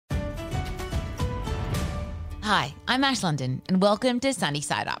Hi, I'm Ash London, and welcome to Sunny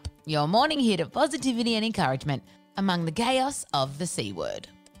Side Up, your morning hit of positivity and encouragement among the chaos of the C word.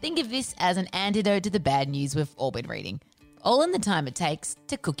 Think of this as an antidote to the bad news we've all been reading, all in the time it takes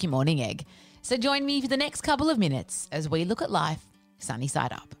to cook your morning egg. So join me for the next couple of minutes as we look at life sunny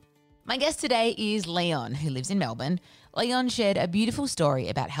side up. My guest today is Leon, who lives in Melbourne. Leon shared a beautiful story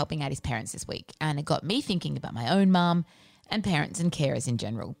about helping out his parents this week, and it got me thinking about my own mum and parents and carers in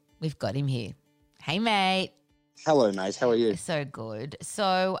general. We've got him here. Hey, mate. Hello, mate. How are you? So good.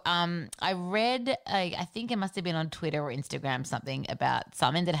 So I read, I think it must have been on Twitter or Instagram, something about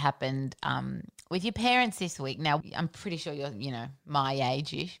something that happened with your parents this week. Now, I'm pretty sure you're, my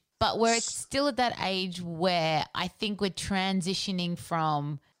age-ish, but we're still at that age where I think we're transitioning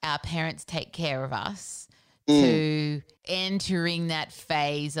from our parents take care of us to entering that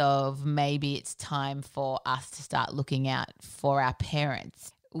phase of maybe it's time for us to start looking out for our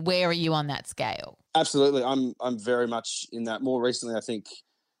parents. Where are you on that scale? Absolutely. I'm very much in that. More recently, I think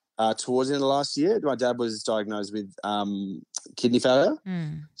towards the end of last year, my dad was diagnosed with kidney failure.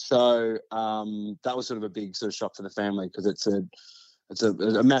 So that was sort of a big sort of shock for the family because it's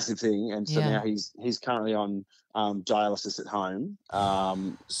a massive thing. And so now he's currently on dialysis at home.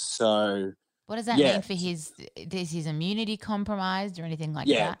 So what does that mean for is his immunity compromised or anything like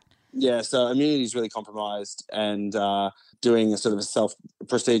that? Yeah, so immunity is really compromised, and doing a sort of a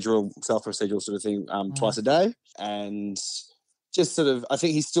self-procedural sort of thing twice a day, and just sort of, I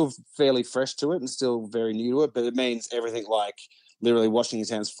think he's still fairly fresh to it and still very new to it, but it means everything like literally washing his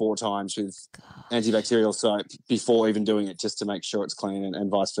hands 4 times with antibacterial soap before even doing it, just to make sure it's clean, and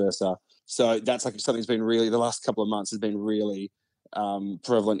vice versa. So that's like something that's been really, the last couple of months has been really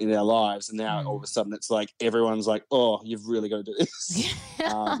prevalent in our lives, and now all of a sudden it's like everyone's like, oh, you've really got to do this.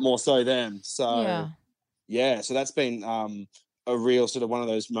 More so them. So so that's been a real sort of one of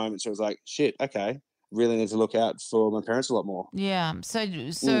those moments where I was like, shit, okay, really need to look out for my parents a lot more.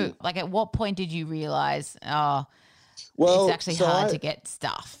 So like at what point did you realize it's actually hard to get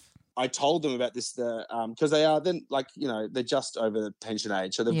stuff? I told them about this because they are then, like, they're just over the pension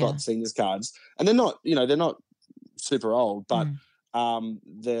age, so they've got seniors cards, and they're not super old, but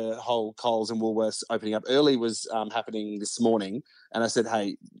the whole Coles and Woolworths opening up early was happening this morning, and I said,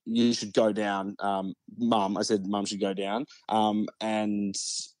 hey, you should go down, Mum. I said, Mum should go down and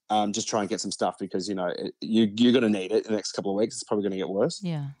just try and get some stuff because, you're going to need it in the next couple of weeks. It's probably going to get worse.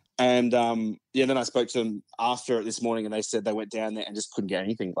 Yeah. And, then I spoke to them after it this morning, and they said they went down there and just couldn't get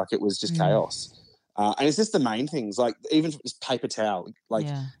anything. Like, it was just chaos. And it's just the main things, like even just paper towel. Like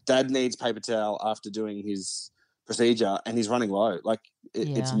Dad needs paper towel after doing his procedure, and he's running low. Like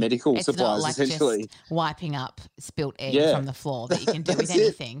it's medical supplies, not like essentially. Just wiping up spilt egg from the floor that you can do with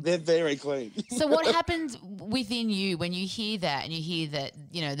anything. They're very clean. So what happens within you when you hear that, and you hear that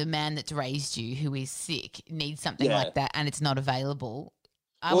the man that's raised you, who is sick, needs something like that, and it's not available?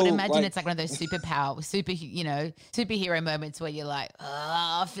 I would imagine it's like one of those superhero moments where you're like,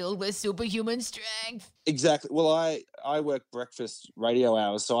 filled with superhuman strength. Exactly. Well, I work breakfast radio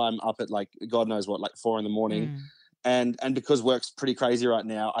hours, so I'm up at like God knows what, like 4 a.m. And because work's pretty crazy right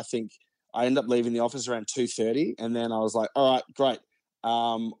now, I think I end up leaving the office around 2:30, and then I was like, all right, great.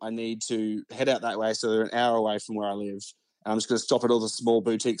 I need to head out that way, so they're an hour away from where I live. I'm just going to stop at all the small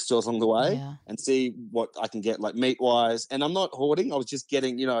boutique stores along the way and see what I can get, like meat-wise. And I'm not hoarding. I was just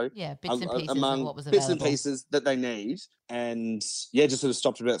getting, bits and pieces among of what was bits available. and pieces that they need. And, just sort of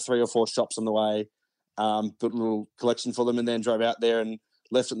stopped at about 3 or 4 shops on the way, put a little collection for them, and then drove out there and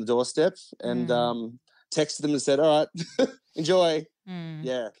left at the doorstep and texted them and said, all right, enjoy.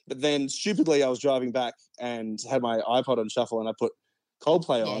 Yeah. But then, stupidly, I was driving back and had my iPod on shuffle, and I put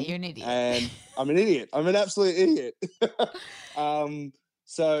Coldplay on. Yeah, you're an idiot. And I'm an idiot. I'm an absolute idiot.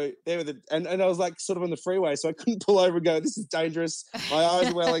 So there were and I was like sort of on the freeway, so I couldn't pull over and go, this is dangerous. My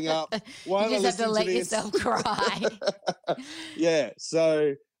eyes are welling up. Why am I listening to this? You just have to let yourself cry. Yeah.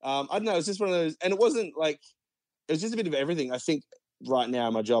 So I don't know. It's just one of those, and it wasn't like, it was just a bit of everything. I think right now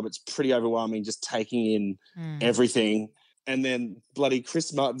in my job, it's pretty overwhelming just taking in everything. And then bloody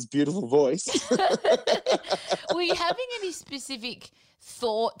Chris Martin's beautiful voice. Were you having any specific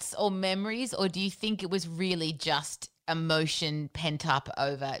thoughts or memories, or do you think it was really just emotion pent up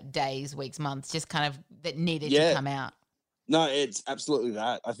over days, weeks, months, just kind of that needed to come out? No, it's absolutely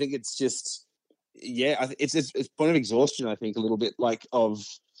that. I think it's just, it's point of exhaustion, I think, a little bit, like, of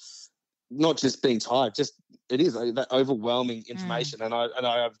not just being tired, just it is that overwhelming information. And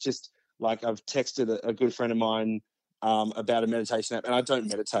I've just, like, I've texted a good friend of mine about a meditation app, and I don't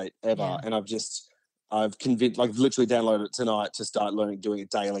meditate ever. And I've convinced, like, literally downloaded it tonight to start doing it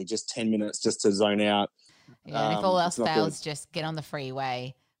daily, just 10 minutes just to zone out. Yeah, and if all else fails, just get on the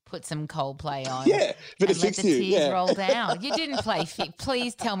freeway, put some Coldplay on. Yeah, but and it let fixed the you. tears Yeah. roll down. You didn't play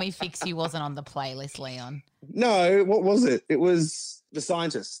Please tell me Fix You wasn't on the playlist, Leon. No, what was it? It was The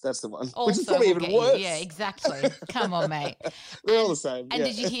Scientist. That's the one. Which is Also, probably we'll even get worse. you. Yeah, exactly. Come on, mate. They're all the same. And yeah.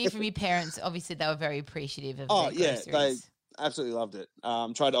 did you hear from your parents? Obviously, they were very appreciative of Oh, their yeah, groceries. they absolutely loved it.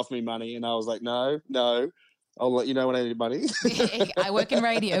 Tried to offer me money, and I was like, no, I'll let you know when I need money. I work in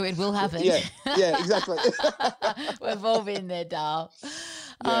radio. It will happen. Yeah, exactly. We've all been there, Dal.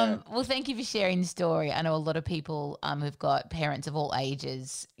 Yeah. Well, thank you for sharing the story. I know a lot of people who've got parents of all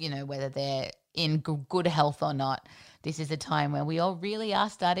ages, whether they're in good health or not. This is a time when we all really are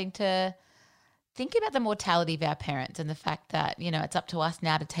starting to think about the mortality of our parents and the fact that, it's up to us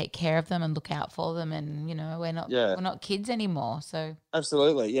now to take care of them and look out for them. And, we're not kids anymore. So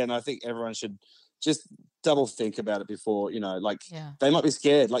Absolutely. Yeah. And I think everyone should just double think about it before, Yeah. they might be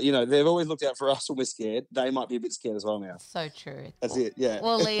scared. They've always looked out for us when we're scared. They might be a bit scared as well now. So true. That's it. Yeah.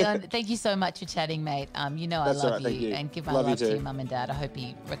 Well, Leon, thank you so much for chatting, mate. I That's love all right, you, thank you. and give my Love you love to too. your mum and dad. I hope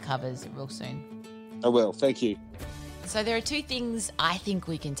he recovers real soon. I will. Thank you. So there are two things I think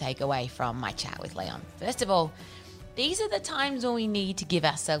we can take away from my chat with Leon. First of all, these are the times when we need to give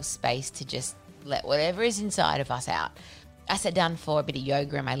ourselves space to just let whatever is inside of us out. I sat down for a bit of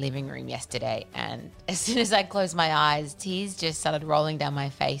yoga in my living room yesterday, and as soon as I closed my eyes, tears just started rolling down my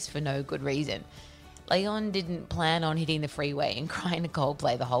face for no good reason. Leon didn't plan on hitting the freeway and crying to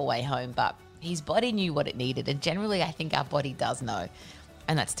Coldplay the whole way home, but his body knew what it needed, and generally I think our body does know,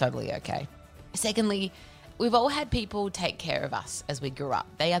 and that's totally okay. Secondly, we've all had people take care of us as we grew up.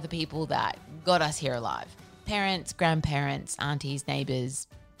 They are the people that got us here alive. Parents, grandparents, aunties, neighbours.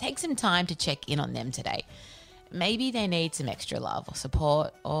 Take some time to check in on them today. Maybe they need some extra love or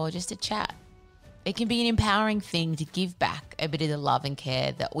support or just a chat. It can be an empowering thing to give back a bit of the love and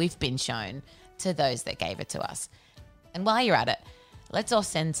care that we've been shown to those that gave it to us. And while you're at it, let's all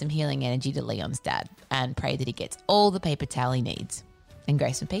send some healing energy to Leon's dad and pray that he gets all the paper towel he needs. And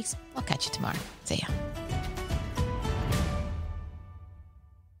grace and peace. I'll catch you tomorrow. See ya.